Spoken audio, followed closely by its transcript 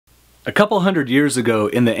A couple hundred years ago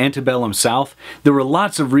in the antebellum South, there were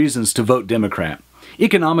lots of reasons to vote Democrat.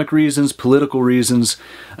 Economic reasons, political reasons,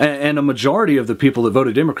 and a majority of the people that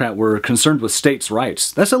voted Democrat were concerned with states'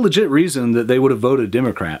 rights. That's a legit reason that they would have voted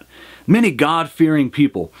Democrat. Many God-fearing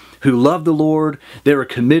people who loved the Lord, they were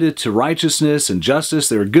committed to righteousness and justice,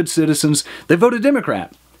 they were good citizens, they voted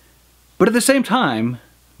Democrat. But at the same time,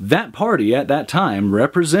 that party at that time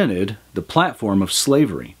represented the platform of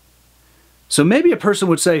slavery. So maybe a person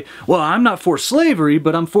would say, well, I'm not for slavery,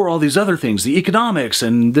 but I'm for all these other things, the economics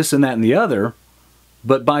and this and that and the other.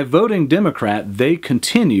 But by voting Democrat, they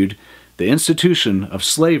continued the institution of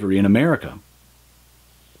slavery in America.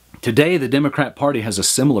 Today, the Democrat Party has a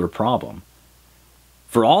similar problem.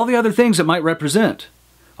 For all the other things it might represent,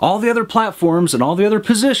 all the other platforms and all the other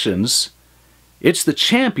positions, it's the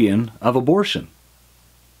champion of abortion.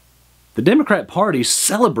 The Democrat Party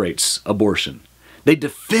celebrates abortion. They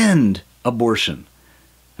defend abortion.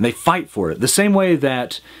 And they fight for it, the same way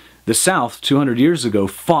that the South 200 years ago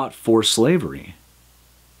fought for slavery.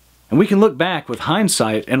 And we can look back with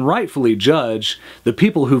hindsight and rightfully judge the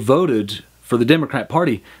people who voted for the Democrat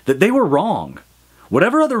Party that they were wrong.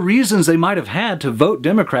 Whatever other reasons they might have had to vote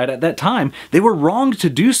Democrat at that time, they were wrong to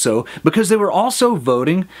do so because they were also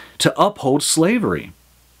voting to uphold slavery.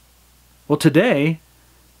 Well, today,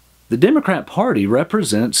 the Democrat Party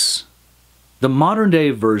represents the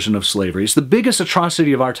modern-day version of slavery. It's the biggest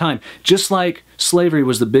atrocity of our time, just like slavery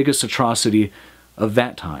was the biggest atrocity of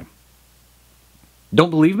that time.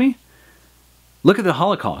 Don't believe me? Look at the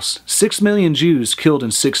Holocaust. 6 million Jews killed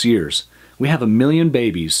in 6 years. We have 1 million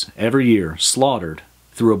babies every year slaughtered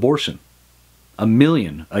through abortion. 1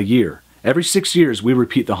 million a year. Every 6 years we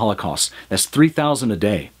repeat the Holocaust. That's 3,000 a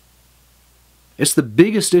day. It's the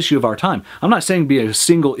biggest issue of our time. I'm not saying be a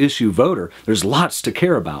single issue voter. There's lots to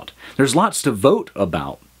care about. There's lots to vote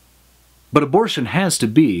about. But abortion has to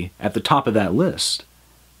be at the top of that list.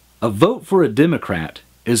 A vote for a Democrat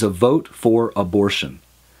is a vote for abortion.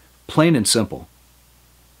 Plain and simple.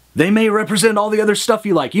 They may represent all the other stuff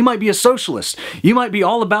you like. You might be a socialist. You might be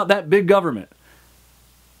all about that big government.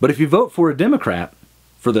 But if you vote for a Democrat,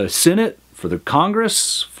 for the Senate, for the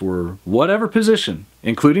Congress, for whatever position,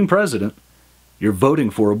 including president, you're voting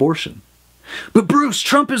for abortion. But Bruce,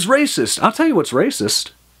 Trump is racist. I'll tell you what's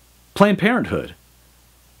racist. Planned Parenthood.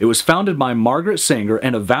 It was founded by Margaret Sanger,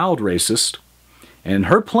 an avowed racist, and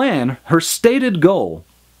her plan, her stated goal,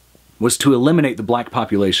 was to eliminate the black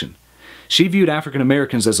population. She viewed African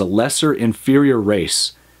Americans as a lesser, inferior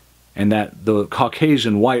race, and that the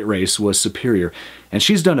Caucasian white race was superior. And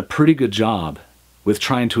she's done a pretty good job with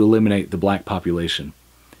trying to eliminate the black population.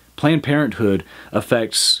 Planned Parenthood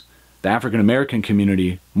affects the African American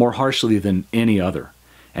community more harshly than any other.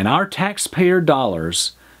 And our taxpayer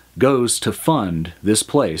dollars goes to fund this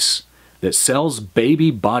place that sells baby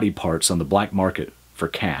body parts on the black market for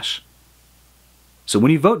cash. So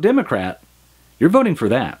when you vote Democrat, you're voting for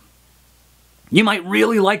that. You might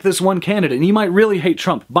really like this one candidate, and you might really hate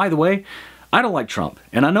Trump. By the way, I don't like Trump,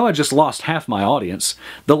 and I know I just lost half my audience.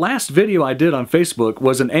 The last video I did on Facebook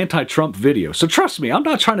was an anti-Trump video, so trust me, I'm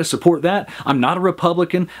not trying to support that. I'm not a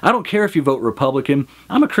Republican. I don't care if you vote Republican.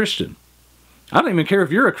 I'm a Christian. I don't even care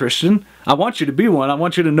if you're a Christian. I want you to be one. I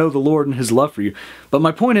want you to know the Lord and His love for you. But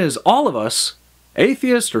my point is, all of us,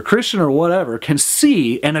 atheist or Christian or whatever, can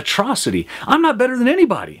see an atrocity. I'm not better than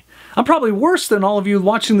anybody. I'm probably worse than all of you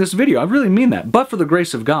watching this video. I really mean that. But for the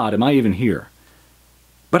grace of God, am I even here?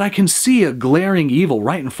 But I can see a glaring evil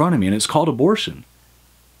right in front of me, and it's called abortion.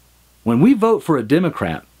 When we vote for a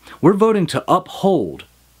Democrat, we're voting to uphold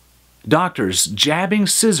doctors jabbing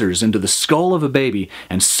scissors into the skull of a baby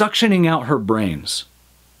and suctioning out her brains.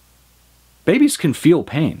 Babies can feel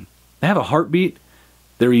pain. They have a heartbeat.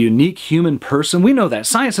 They're a unique human person. We know that.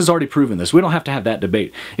 Science has already proven this. We don't have to have that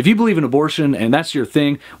debate. If you believe in abortion and that's your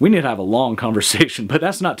thing, we need to have a long conversation, but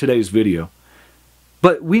that's not today's video.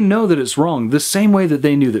 But we know that it's wrong the same way that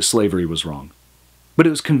they knew that slavery was wrong. But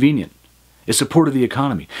it was convenient. It supported the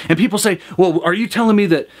economy. And people say, well, are you telling me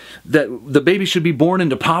that the baby should be born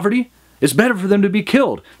into poverty? It's better for them to be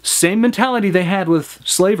killed. Same mentality they had with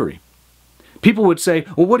slavery. People would say,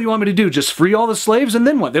 well, what do you want me to do? Just free all the slaves and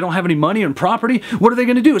then what? They don't have any money and property? What are they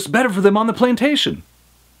going to do? It's better for them on the plantation.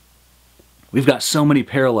 We've got so many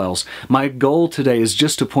parallels. My goal today is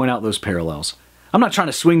just to point out those parallels. I'm not trying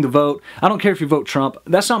to swing the vote. I don't care if you vote Trump.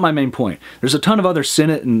 That's not my main point. There's a ton of other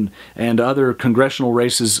Senate and other congressional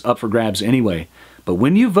races up for grabs anyway. But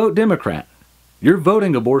when you vote Democrat, you're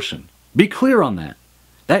voting abortion. Be clear on that.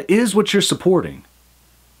 That is what you're supporting.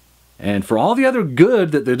 And for all the other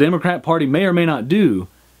good that the Democrat Party may or may not do,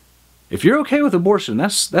 if you're okay with abortion,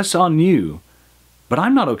 that's on you. But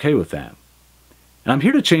I'm not okay with that. And I'm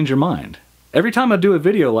here to change your mind. Every time I do a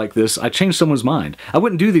video like this, I change someone's mind. I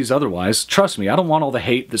wouldn't do these otherwise. Trust me, I don't want all the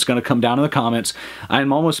hate that's going to come down in the comments.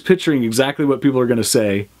 I'm almost picturing exactly what people are going to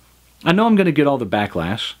say. I know I'm going to get all the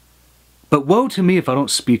backlash. But woe to me if I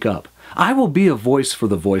don't speak up. I will be a voice for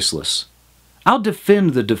the voiceless. I'll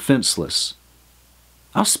defend the defenseless.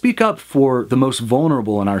 I'll speak up for the most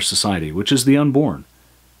vulnerable in our society, which is the unborn.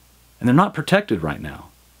 And they're not protected right now.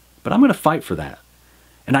 But I'm going to fight for that.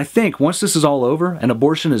 And I think once this is all over and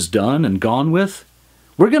abortion is done and gone with,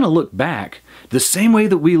 we're going to look back the same way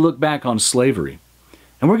that we look back on slavery.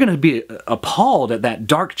 And we're going to be appalled at that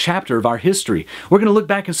dark chapter of our history. We're going to look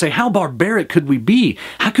back and say, how barbaric could we be?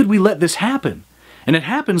 How could we let this happen? And it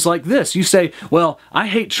happens like this. You say, well, I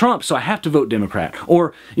hate Trump, so I have to vote Democrat.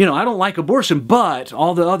 Or, I don't like abortion, but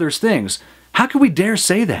all the other things. How could we dare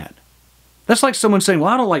say that? That's like someone saying,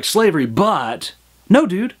 well, I don't like slavery, but... No,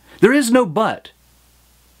 dude, there is no but.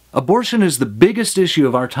 Abortion is the biggest issue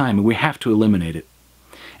of our time, and we have to eliminate it.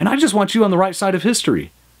 And I just want you on the right side of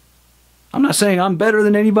history. I'm not saying I'm better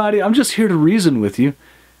than anybody. I'm just here to reason with you.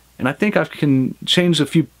 And I think I can change a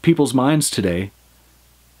few people's minds today.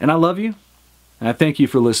 And I love you. And I thank you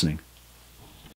for listening.